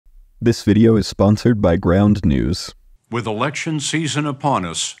This video is sponsored by Ground News. With election season upon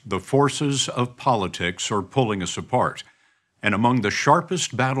us, the forces of politics are pulling us apart. And among the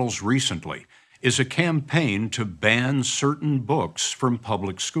sharpest battles recently is a campaign to ban certain books from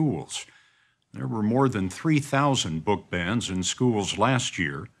public schools. There were more than 3,000 book bans in schools last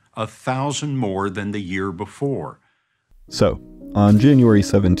year, 1,000 more than the year before. So, on January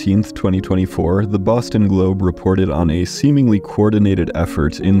 17, 2024, the Boston Globe reported on a seemingly coordinated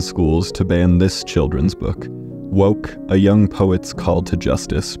effort in schools to ban this children's book, Woke, A Young Poet's Call to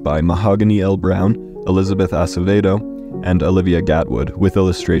Justice by Mahogany L. Brown, Elizabeth Acevedo, and Olivia Gatwood, with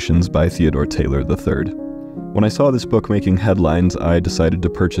illustrations by Theodore Taylor III. When I saw this book making headlines, I decided to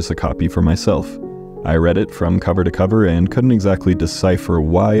purchase a copy for myself. I read it from cover to cover and couldn't exactly decipher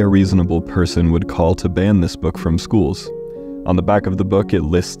why a reasonable person would call to ban this book from schools. On the back of the book, it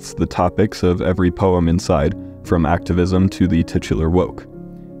lists the topics of every poem inside, from activism to the titular woke.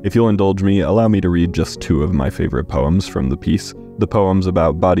 If you'll indulge me, allow me to read just two of my favorite poems from the piece, the poems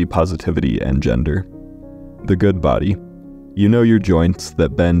about body positivity and gender. The Good Body. You know your joints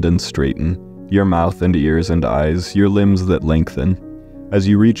that bend and straighten, your mouth and ears and eyes, your limbs that lengthen, as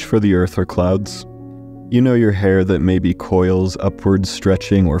you reach for the earth or clouds. You know your hair that maybe coils upwards,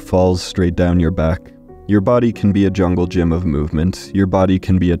 stretching, or falls straight down your back. Your body can be a jungle gym of movement. Your body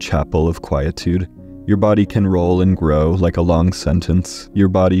can be a chapel of quietude. Your body can roll and grow like a long sentence. Your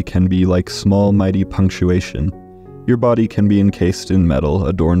body can be like small, mighty punctuation. Your body can be encased in metal,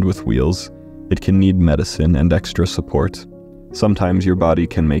 adorned with wheels. It can need medicine and extra support. Sometimes your body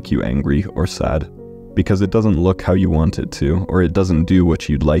can make you angry or sad, because it doesn't look how you want it to, or it doesn't do what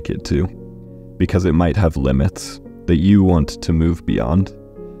you'd like it to, because it might have limits that you want to move beyond.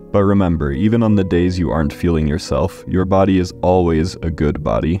 But remember, even on the days you aren't feeling yourself, your body is always a good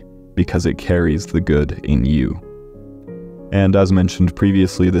body, because it carries the good in you. And as mentioned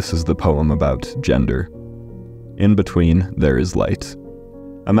previously, this is the poem about gender. In between, there is light.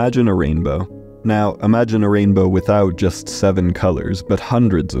 Imagine a rainbow. Now, imagine a rainbow without just 7 colors, but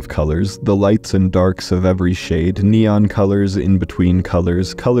hundreds of colors, the lights and darks of every shade, neon colors, in-between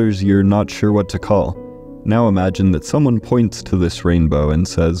colors, colors you're not sure what to call. Now imagine that someone points to this rainbow and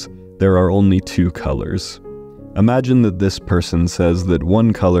says, there are only 2 colors. Imagine that this person says that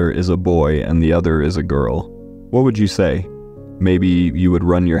one color is a boy and the other is a girl. What would you say? Maybe you would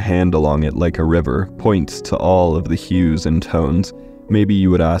run your hand along it like a river, point to all of the hues and tones. Maybe you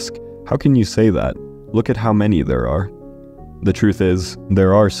would ask, how can you say that? Look at how many there are. The truth is,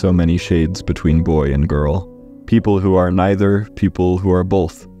 there are so many shades between boy and girl. People who are neither, people who are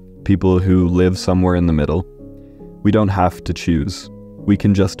both. People who live somewhere in the middle. We don't have to choose. We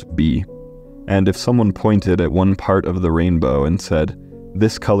can just be. And if someone pointed at one part of the rainbow and said,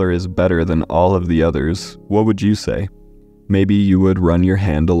 this color is better than all of the others, what would you say? Maybe you would run your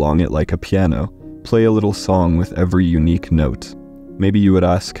hand along it like a piano, play a little song with every unique note. Maybe you would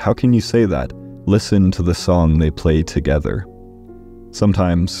ask, how can you say that? Listen to the song they play together.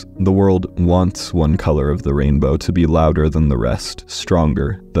 Sometimes, the world wants one color of the rainbow to be louder than the rest,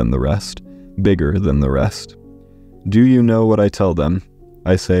 stronger than the rest, bigger than the rest. Do you know what I tell them?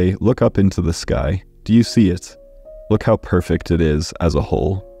 I say, look up into the sky. Do you see it? Look how perfect it is as a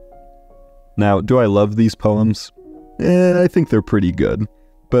whole. Now, do I love these poems? I think they're pretty good.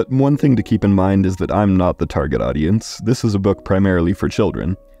 But one thing to keep in mind is that I'm not the target audience. This is a book primarily for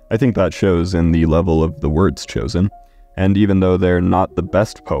children. I think that shows in the level of the words chosen. And even though they're not the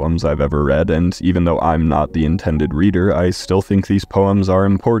best poems I've ever read, and even though I'm not the intended reader, I still think these poems are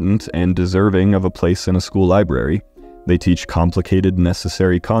important and deserving of a place in a school library. They teach complicated,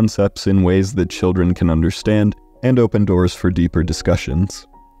 necessary concepts in ways that children can understand, and open doors for deeper discussions.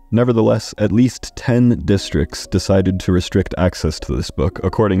 Nevertheless, at least 10 districts decided to restrict access to this book,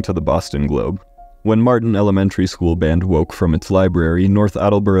 according to the Boston Globe. When Martin Elementary School banned Woke from its library, North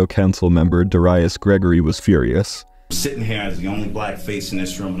Attleboro Council member Darius Gregory was furious. I'm sitting here as the only black face in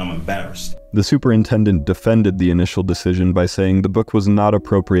this room and I'm embarrassed. The superintendent defended the initial decision by saying the book was not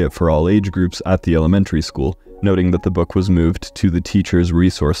appropriate for all age groups at the elementary school, noting that the book was moved to the teacher's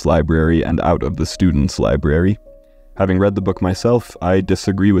resource library and out of the student's library. Having read the book myself, I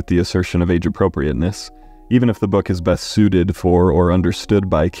disagree with the assertion of age appropriateness. Even if the book is best suited for or understood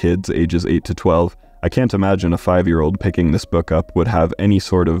by kids ages 8 to 12, I can't imagine a 5-year-old picking this book up would have any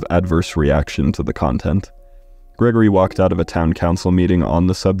sort of adverse reaction to the content. Gregory walked out of a town council meeting on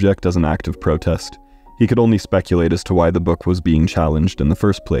the subject as an act of protest. He could only speculate as to why the book was being challenged in the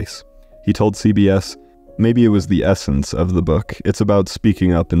first place. He told CBS, maybe it was the essence of the book. It's about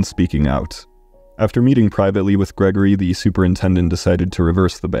speaking up and speaking out. After meeting privately with Gregory, the superintendent decided to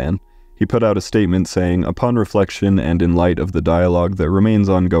reverse the ban. He put out a statement saying, "Upon reflection and in light of the dialogue that remains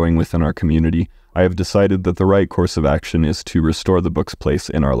ongoing within our community, I have decided that the right course of action is to restore the book's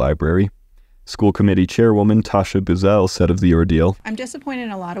place in our library." School committee chairwoman Tasha Buzel said of the ordeal, "I'm disappointed in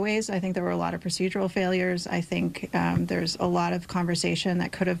a lot of ways. I think there were a lot of procedural failures. I think there's a lot of conversation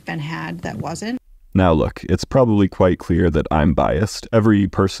that could have been had that wasn't. Now look, it's probably quite clear that I'm biased. Every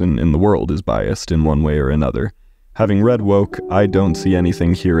person in the world is biased in one way or another. Having read Woke, I don't see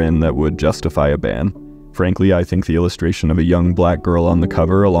anything herein that would justify a ban. Frankly, I think the illustration of a young black girl on the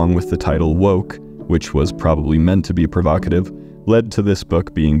cover, along with the title Woke, which was probably meant to be provocative, led to this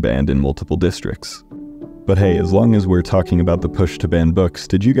book being banned in multiple districts. But hey, as long as we're talking about the push to ban books,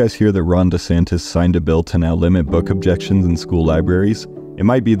 did you guys hear that Ron DeSantis signed a bill to now limit book objections in school libraries? It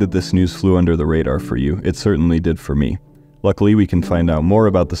might be that this news flew under the radar for you. It certainly did for me. Luckily, we can find out more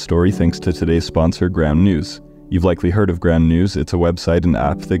about the story thanks to today's sponsor, Ground News. You've likely heard of Ground News. It's a website and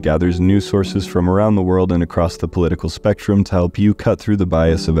app that gathers news sources from around the world and across the political spectrum to help you cut through the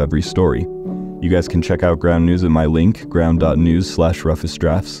bias of every story. You guys can check out Ground News at my link,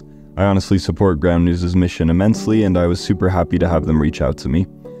 ground.news/roughestdrafts. I honestly support Ground News' mission immensely, and I was super happy to have them reach out to me.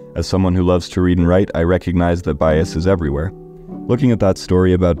 As someone who loves to read and write, I recognize that bias is everywhere. Looking at that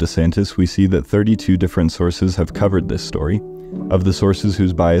story about DeSantis, we see that 32 different sources have covered this story. Of the sources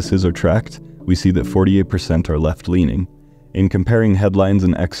whose biases are tracked, we see that 48% are left-leaning. In comparing headlines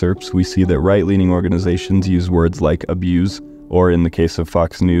and excerpts, we see that right-leaning organizations use words like abuse, or in the case of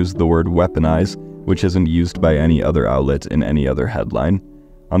Fox News, the word weaponize, which isn't used by any other outlet in any other headline.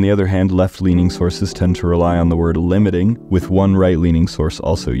 On the other hand, left-leaning sources tend to rely on the word limiting, with one right-leaning source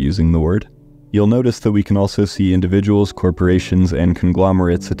also using the word. You'll notice that we can also see individuals, corporations, and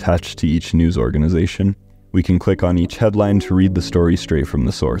conglomerates attached to each news organization. We can click on each headline to read the story straight from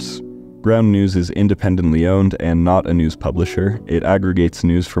the source. Ground News is independently owned and not a news publisher. It aggregates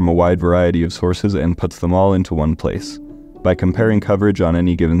news from a wide variety of sources and puts them all into one place. By comparing coverage on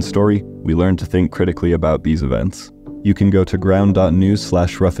any given story, we learn to think critically about these events. You can go to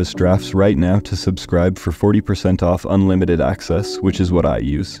ground.news/roughestdrafts right now to subscribe for 40% off unlimited access, which is what I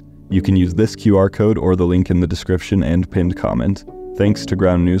use. You can use this QR code or the link in the description and pinned comment. Thanks to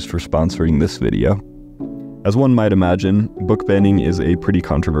Ground News for sponsoring this video. As one might imagine, book banning is a pretty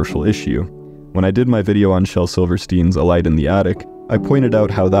controversial issue. When I did my video on Shel Silverstein's A Light in the Attic, I pointed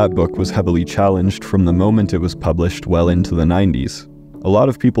out how that book was heavily challenged from the moment it was published well into the 90s. A lot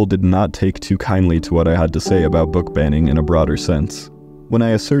of people did not take too kindly to what I had to say about book banning in a broader sense. When I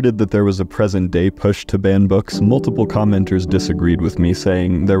asserted that there was a present-day push to ban books, multiple commenters disagreed with me,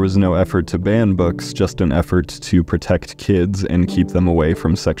 saying there was no effort to ban books, just an effort to protect kids and keep them away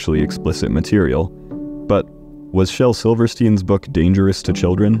from sexually explicit material. But was Shel Silverstein's book dangerous to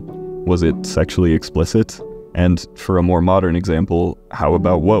children? Was it sexually explicit? And for a more modern example, how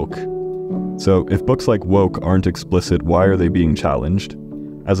about Woke? So if books like Woke aren't explicit, why are they being challenged?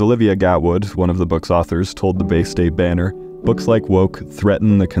 As Olivia Gatwood, one of the book's authors, told the Bay State Banner, books like Woke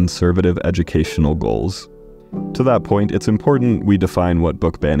threaten the conservative educational goals. To that point, it's important we define what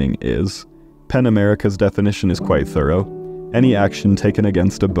book banning is. PEN America's definition is quite thorough. Any action taken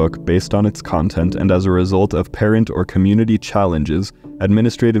against a book based on its content and as a result of parent or community challenges,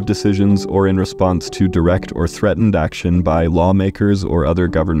 administrative decisions, or in response to direct or threatened action by lawmakers or other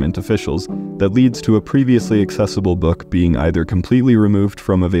government officials that leads to a previously accessible book being either completely removed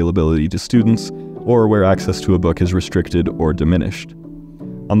from availability to students or where access to a book is restricted or diminished.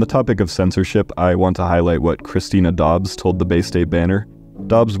 On the topic of censorship, I want to highlight what Christina Dobbs told the Bay State Banner.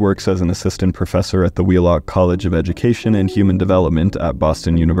 Dobbs works as an assistant professor at the Wheelock College of Education and Human Development at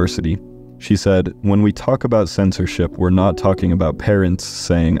Boston University. She said, "When we talk about censorship, we're not talking about parents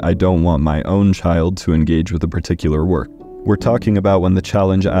saying, 'I don't want my own child to engage with a particular work.' We're talking about when the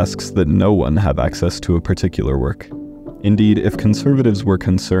challenge asks that no one have access to a particular work. Indeed, if conservatives were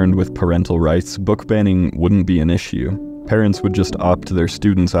concerned with parental rights, book banning wouldn't be an issue. Parents would just opt their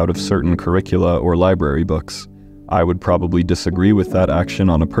students out of certain curricula or library books. I would probably disagree with that action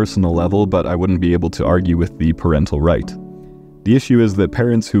on a personal level, but I wouldn't be able to argue with the parental right. The issue is that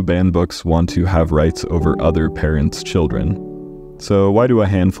parents who ban books want to have rights over other parents' children. So why do a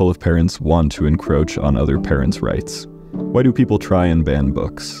handful of parents want to encroach on other parents' rights? Why do people try and ban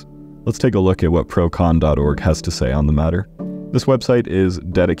books? Let's take a look at what procon.org has to say on the matter. This website is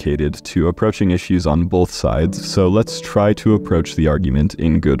dedicated to approaching issues on both sides, so let's try to approach the argument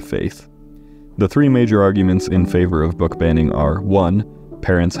in good faith. The three major arguments in favor of book banning are: 1.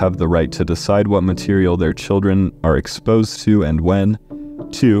 Parents have the right to decide what material their children are exposed to and when.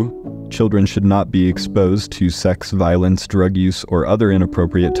 2. children should not be exposed to sex, violence, drug use, or other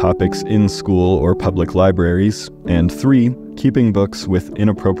inappropriate topics in school or public libraries. And 3, keeping books with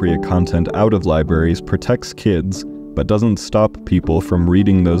inappropriate content out of libraries protects kids, but doesn't stop people from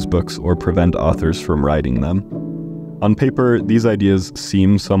reading those books or prevent authors from writing them. On paper, these ideas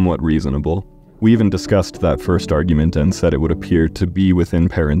seem somewhat reasonable. We even discussed that first argument and said it would appear to be within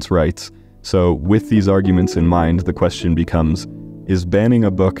parents' rights. So with these arguments in mind, the question becomes, is banning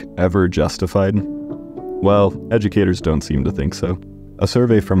a book ever justified? Well, educators don't seem to think so. A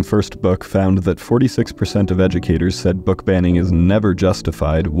survey from First Book found that 46% of educators said book banning is never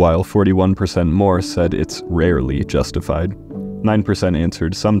justified, while 41% more said it's rarely justified. 9%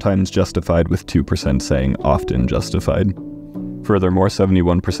 answered sometimes justified, with 2% saying often justified. Furthermore,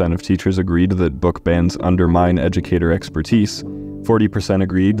 71% of teachers agreed that book bans undermine educator expertise, 40%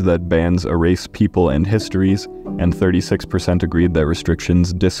 agreed that bans erase people and histories, and 36% agreed that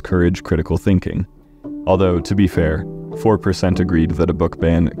restrictions discourage critical thinking. Although, to be fair, 4% agreed that a book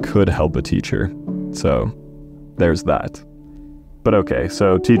ban could help a teacher. So, there's that. But okay,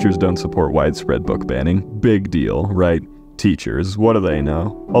 so teachers don't support widespread book banning. Big deal, right? Teachers, what do they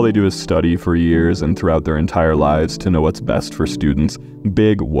know? All they do is study for years and throughout their entire lives to know what's best for students.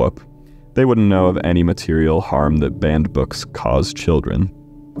 Big whoop. They wouldn't know of any material harm that banned books cause children.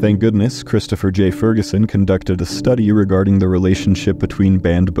 Thank goodness, Christopher J. Ferguson conducted a study regarding the relationship between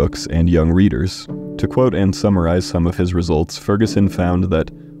banned books and young readers. To quote and summarize some of his results, Ferguson found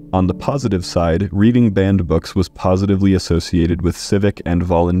that, on the positive side, reading banned books was positively associated with civic and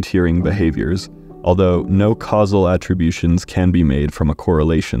volunteering behaviors, although no causal attributions can be made from a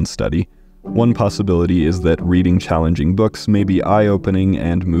correlation study. One possibility is that reading challenging books may be eye-opening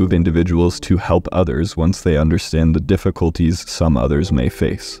and move individuals to help others once they understand the difficulties some others may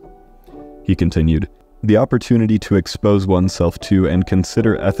face. He continued, "The opportunity to expose oneself to and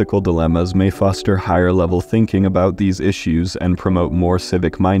consider ethical dilemmas may foster higher-level thinking about these issues and promote more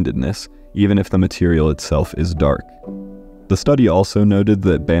civic-mindedness, even if the material itself is dark." The study also noted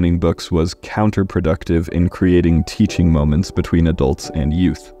that banning books was counterproductive in creating teaching moments between adults and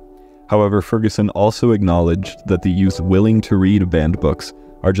youth. However, Ferguson also acknowledged that the youth willing to read banned books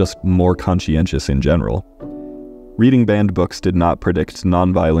are just more conscientious in general. Reading banned books did not predict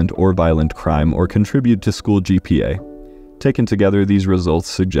nonviolent or violent crime or contribute to school GPA. Taken together, these results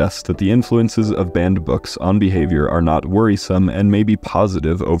suggest that the influences of banned books on behavior are not worrisome and may be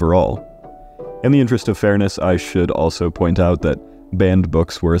positive overall. In the interest of fairness, I should also point out that banned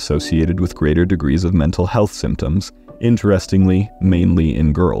books were associated with greater degrees of mental health symptoms, interestingly, mainly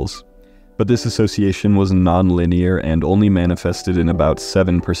in girls. But this association was non-linear and only manifested in about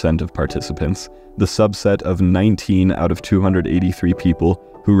 7% of participants, the subset of 19 out of 283 people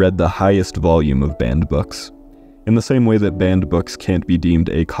who read the highest volume of banned books. In the same way that banned books can't be deemed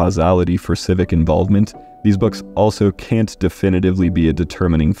a causality for civic involvement, these books also can't definitively be a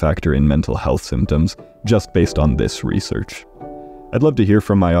determining factor in mental health symptoms, just based on this research. I'd love to hear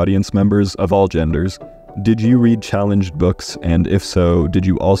from my audience members of all genders. Did you read challenged books, and if so, did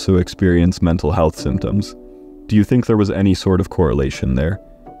you also experience mental health symptoms? Do you think there was any sort of correlation there?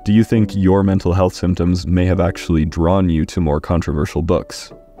 Do you think your mental health symptoms may have actually drawn you to more controversial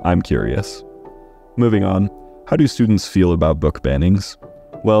books? I'm curious. Moving on, how do students feel about book bannings?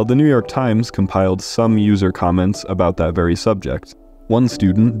 Well, the New York Times compiled some user comments about that very subject. One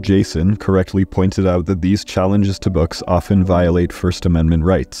student, Jason, correctly pointed out that these challenges to books often violate First Amendment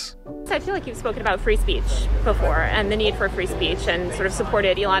rights. I feel like you've spoken about free speech before and the need for free speech and sort of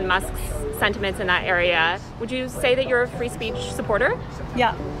supported Elon Musk's sentiments in that area. Would you say that you're a free speech supporter?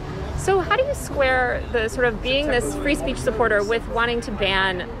 Yeah. So how do you square the sort of being this free speech supporter with wanting to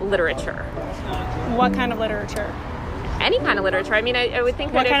ban literature? What kind of literature? Any kind of literature. I mean, I would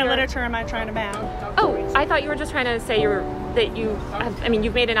think that what kind of literature am I trying to ban? Oh, I thought you were just trying to say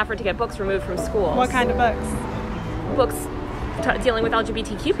you've made an effort to get books removed from schools. What kind of books? Books dealing with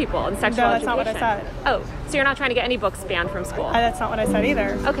LGBTQ people and sexual education. No, that's not what I said. Oh, so you're not trying to get any books banned from school? That's not what I said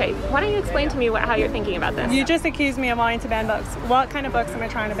either. Okay, why don't you explain to me how you're thinking about this? You just accused me of wanting to ban books. What kind of books am I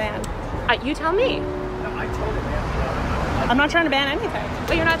trying to ban? You tell me. I'm not trying to ban anything.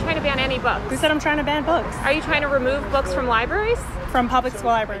 But you're not trying to ban any books? Who said I'm trying to ban books? Are you trying to remove books from libraries? From public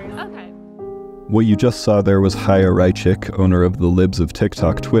school libraries. Okay. What you just saw there was Chaya Raichik, owner of the Libs of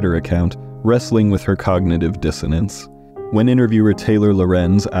TikTok Twitter account, wrestling with her cognitive dissonance. When interviewer Taylor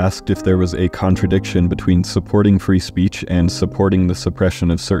Lorenz asked if there was a contradiction between supporting free speech and supporting the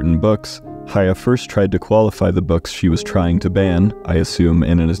suppression of certain books, Chaya first tried to qualify the books she was trying to ban, I assume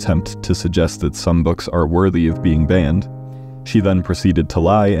in an attempt to suggest that some books are worthy of being banned. She then proceeded to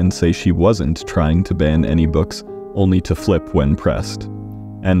lie and say she wasn't trying to ban any books, only to flip when pressed.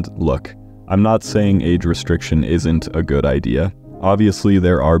 And look, I'm not saying age restriction isn't a good idea. Obviously,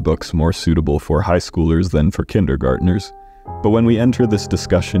 there are books more suitable for high schoolers than for kindergartners. But when we enter this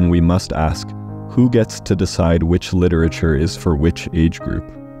discussion, we must ask, who gets to decide which literature is for which age group?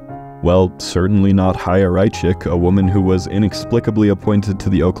 Well, certainly not Chaya Reichik, a woman who was inexplicably appointed to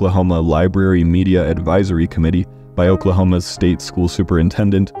the Oklahoma Library Media Advisory Committee by Oklahoma's state school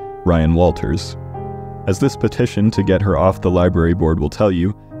superintendent, Ryan Walters. As this petition to get her off the library board will tell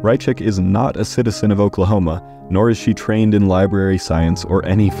you, Reichik is not a citizen of Oklahoma, nor is she trained in library science or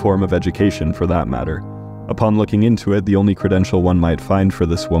any form of education for that matter. Upon looking into it, the only credential one might find for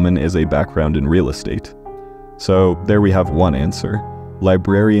this woman is a background in real estate. So there we have one answer.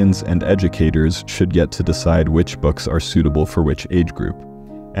 Librarians and educators should get to decide which books are suitable for which age group.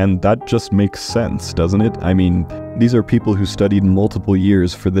 And that just makes sense, doesn't it? I mean, these are people who studied multiple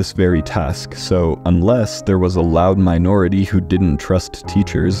years for this very task, so unless there was a loud minority who didn't trust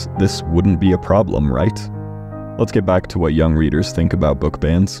teachers, this wouldn't be a problem, right? Let's get back to what young readers think about book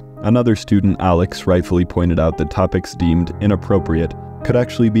bans. Another student, Alex, rightfully pointed out that topics deemed inappropriate could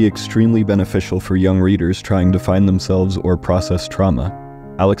actually be extremely beneficial for young readers trying to find themselves or process trauma.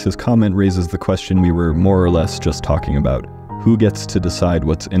 Alex's comment raises the question we were more or less just talking about. Who gets to decide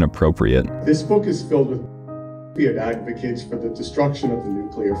what's inappropriate? This book is filled with it advocates for the destruction of the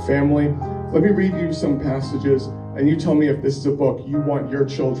nuclear family. Let me read you some passages, and you tell me if this is a book you want your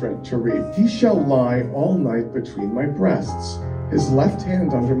children to read. He shall lie all night between my breasts, his left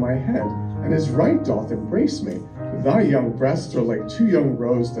hand under my head, and his right doth embrace me. Thy young breasts are like two young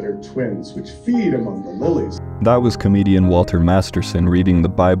roes that are twins, which feed among the lilies. That was comedian Walter Masterson reading the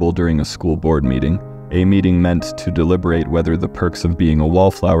Bible during a school board meeting, a meeting meant to deliberate whether the perks of being a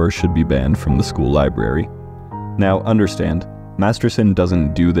wallflower should be banned from the school library. Now, understand, Masterson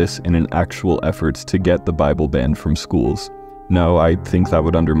doesn't do this in an actual effort to get the Bible banned from schools. No, I think that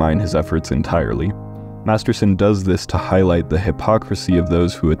would undermine his efforts entirely. Masterson does this to highlight the hypocrisy of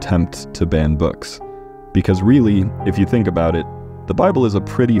those who attempt to ban books. Because really, if you think about it, the Bible is a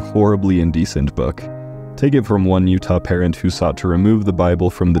pretty horribly indecent book. Take it from one Utah parent who sought to remove the Bible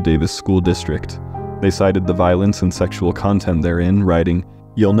from the Davis School District. They cited the violence and sexual content therein, writing,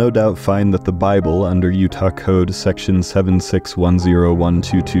 "You'll no doubt find that the Bible, under Utah Code Section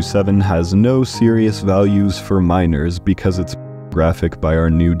 76101227, has no serious values for minors because it's graphic by our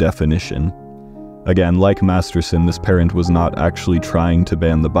new definition." Again, like Masterson, this parent was not actually trying to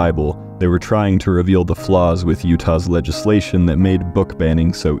ban the Bible. They were trying to reveal the flaws with Utah's legislation that made book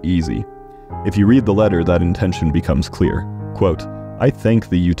banning so easy. If you read the letter, that intention becomes clear. Quote, "I thank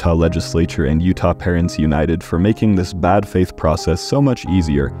the Utah legislature and Utah Parents United for making this bad faith process so much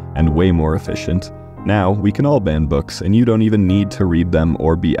easier and way more efficient. Now, we can all ban books, and you don't even need to read them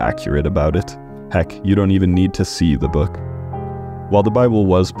or be accurate about it. Heck, you don't even need to see the book." While the Bible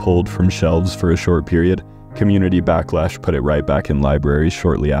was pulled from shelves for a short period, community backlash put it right back in libraries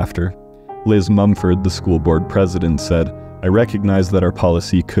shortly after. Liz Mumford, the school board president, said, "I recognize that our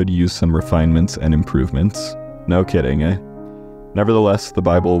policy could use some refinements and improvements." No kidding, eh? Nevertheless, the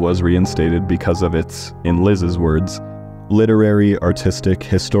Bible was reinstated because of its, in Liz's words, literary, artistic,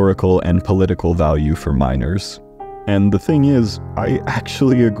 historical, and political value for minors. And the thing is, I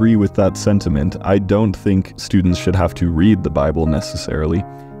actually agree with that sentiment. I don't think students should have to read the Bible necessarily,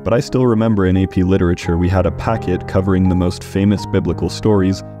 but I still remember in AP Literature we had a packet covering the most famous biblical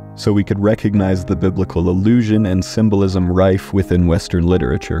stories so we could recognize the biblical allusion and symbolism rife within Western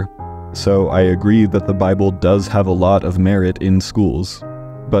literature. So I agree that the Bible does have a lot of merit in schools,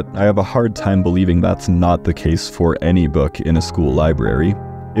 but I have a hard time believing that's not the case for any book in a school library.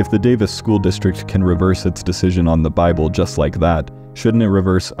 If the Davis School District can reverse its decision on the Bible just like that, shouldn't it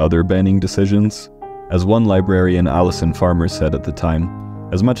reverse other banning decisions? As one librarian, Allison Farmer, said at the time,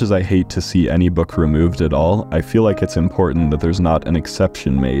 "As much as I hate to see any book removed at all, I feel like it's important that there's not an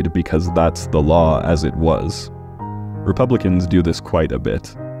exception made because that's the law as it was." Republicans do this quite a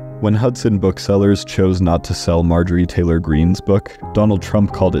bit. When Hudson Booksellers chose not to sell Marjorie Taylor Greene's book, Donald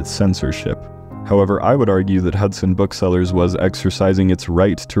Trump called it censorship. However, I would argue that Hudson Booksellers was exercising its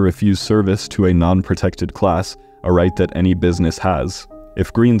right to refuse service to a non-protected class, a right that any business has.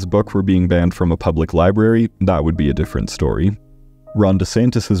 If Greene's book were being banned from a public library, that would be a different story. Ron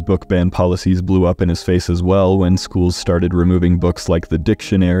DeSantis' book ban policies blew up in his face as well when schools started removing books like the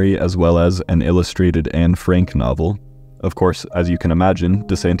dictionary as well as an illustrated Anne Frank novel. Of course, as you can imagine,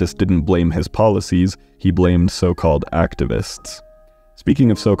 DeSantis didn't blame his policies, he blamed so-called activists.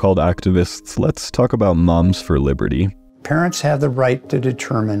 Speaking of so-called activists, let's talk about Moms for Liberty. Parents have the right to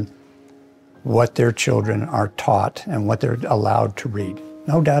determine what their children are taught and what they're allowed to read.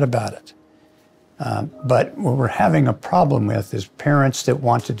 No doubt about it. But what we're having a problem with is parents that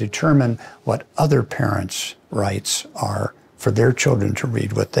want to determine what other parents' rights are for their children to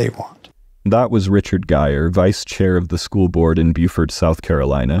read what they want. That was Richard Geyer, vice chair of the school board in Beaufort, South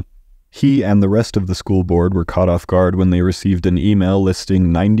Carolina. He and the rest of the school board were caught off guard when they received an email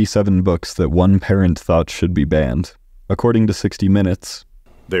listing 97 books that one parent thought should be banned. According to 60 Minutes,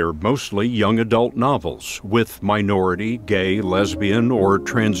 they're mostly young adult novels with minority, gay, lesbian, or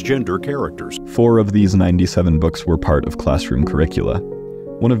transgender characters. 4 of these 97 books were part of classroom curricula.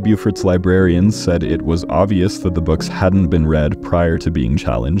 One of Beaufort's librarians said it was obvious that the books hadn't been read prior to being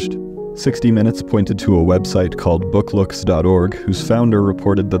challenged. 60 Minutes pointed to a website called booklooks.org, whose founder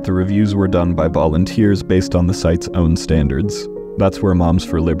reported that the reviews were done by volunteers based on the site's own standards. That's where Moms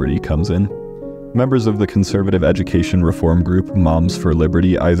for Liberty comes in. Members of the conservative education reform group Moms for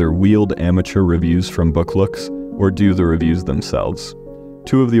Liberty either wield amateur reviews from Booklooks or do the reviews themselves.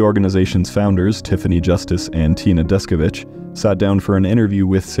 2 of the organization's founders, Tiffany Justice and Tina Deskovich, sat down for an interview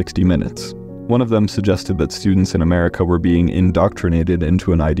with 60 Minutes. One of them suggested that students in America were being indoctrinated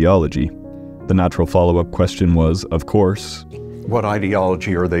into an ideology. The natural follow-up question was, of course, what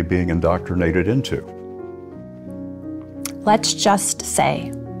ideology are they being indoctrinated into? Let's just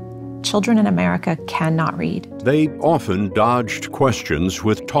say, children in America cannot read. They often dodged questions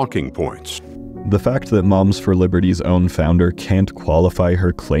with talking points. The fact that Moms for Liberty's own founder can't qualify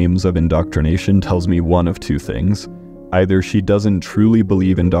her claims of indoctrination tells me one of 2 things. Either she doesn't truly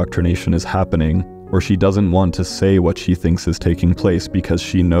believe indoctrination is happening, or she doesn't want to say what she thinks is taking place because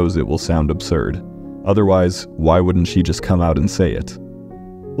she knows it will sound absurd. Otherwise, why wouldn't she just come out and say it?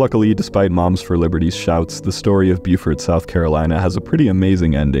 Luckily, despite Moms for Liberty's shouts, the story of Beaufort, South Carolina has a pretty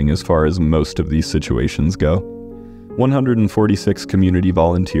amazing ending as far as most of these situations go. 146 community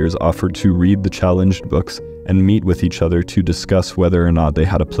volunteers offered to read the challenged books and meet with each other to discuss whether or not they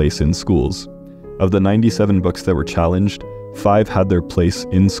had a place in schools. Of the 97 books that were challenged, 5 had their place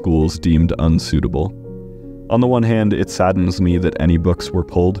in schools deemed unsuitable. On the one hand, it saddens me that any books were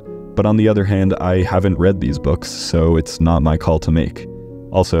pulled, but on the other hand, I haven't read these books, so it's not my call to make.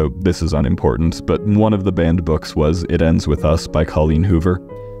 Also, this is unimportant, but one of the banned books was It Ends With Us by Colleen Hoover.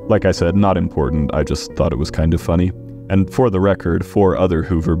 Like I said, not important, I just thought it was kind of funny. And for the record, 4 other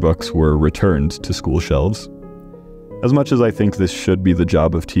Hoover books were returned to school shelves. As much as I think this should be the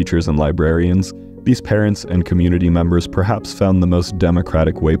job of teachers and librarians, these parents and community members perhaps found the most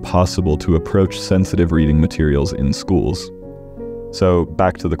democratic way possible to approach sensitive reading materials in schools. So,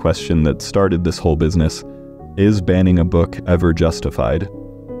 back to the question that started this whole business, is banning a book ever justified?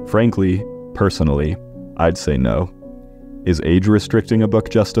 Frankly, personally, I'd say no. Is age restricting a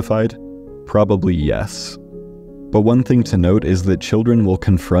book justified? Probably yes. But one thing to note is that children will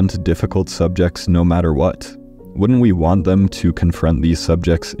confront difficult subjects no matter what. Wouldn't we want them to confront these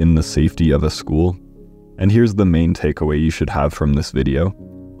subjects in the safety of a school? And here's the main takeaway you should have from this video.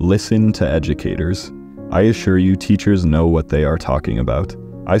 Listen to educators. I assure you, teachers know what they are talking about.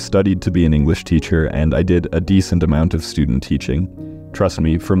 I studied to be an English teacher, and I did a decent amount of student teaching. Trust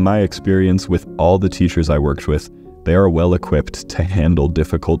me, from my experience with all the teachers I worked with, they are well equipped to handle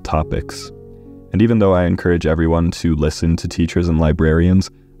difficult topics. And even though I encourage everyone to listen to teachers and librarians,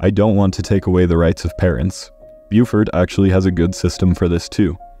 I don't want to take away the rights of parents. Beaufort actually has a good system for this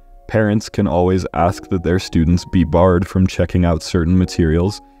too. Parents can always ask that their students be barred from checking out certain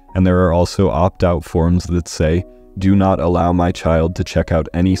materials, and there are also opt-out forms that say, "Do not allow my child to check out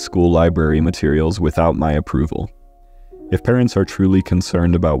any school library materials without my approval." If parents are truly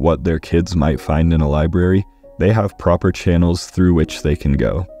concerned about what their kids might find in a library, they have proper channels through which they can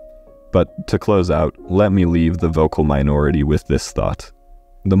go. But to close out, let me leave the vocal minority with this thought.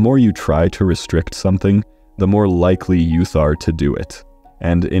 The more you try to restrict something, the more likely youth are to do it.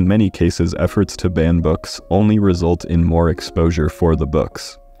 And in many cases, efforts to ban books only result in more exposure for the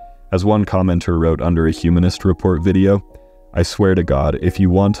books. As one commenter wrote under a Humanist Report video, "I swear to God, if you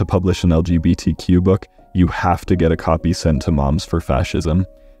want to publish an LGBTQ book, you have to get a copy sent to Moms for Fascism.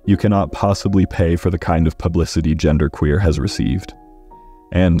 You cannot possibly pay for the kind of publicity genderqueer has received."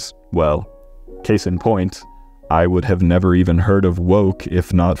 And, well, case in point, I would have never even heard of woke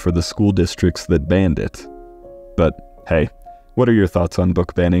if not for the school districts that banned it. But hey, what are your thoughts on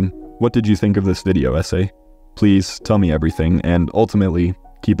book banning? What did you think of this video essay? Please tell me everything, and ultimately,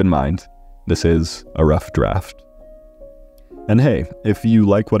 keep in mind, this is a rough draft. And hey, if you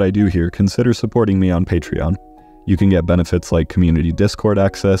like what I do here, consider supporting me on Patreon. You can get benefits like community Discord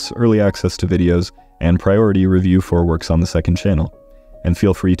access, early access to videos, and priority review for works on the second channel. And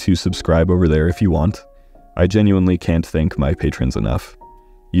feel free to subscribe over there if you want. I genuinely can't thank my patrons enough.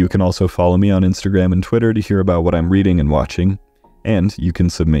 You can also follow me on Instagram and Twitter to hear about what I'm reading and watching. And you can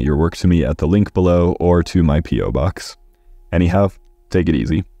submit your work to me at the link below or to my P.O. box. Anyhow, take it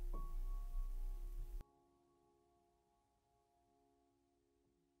easy.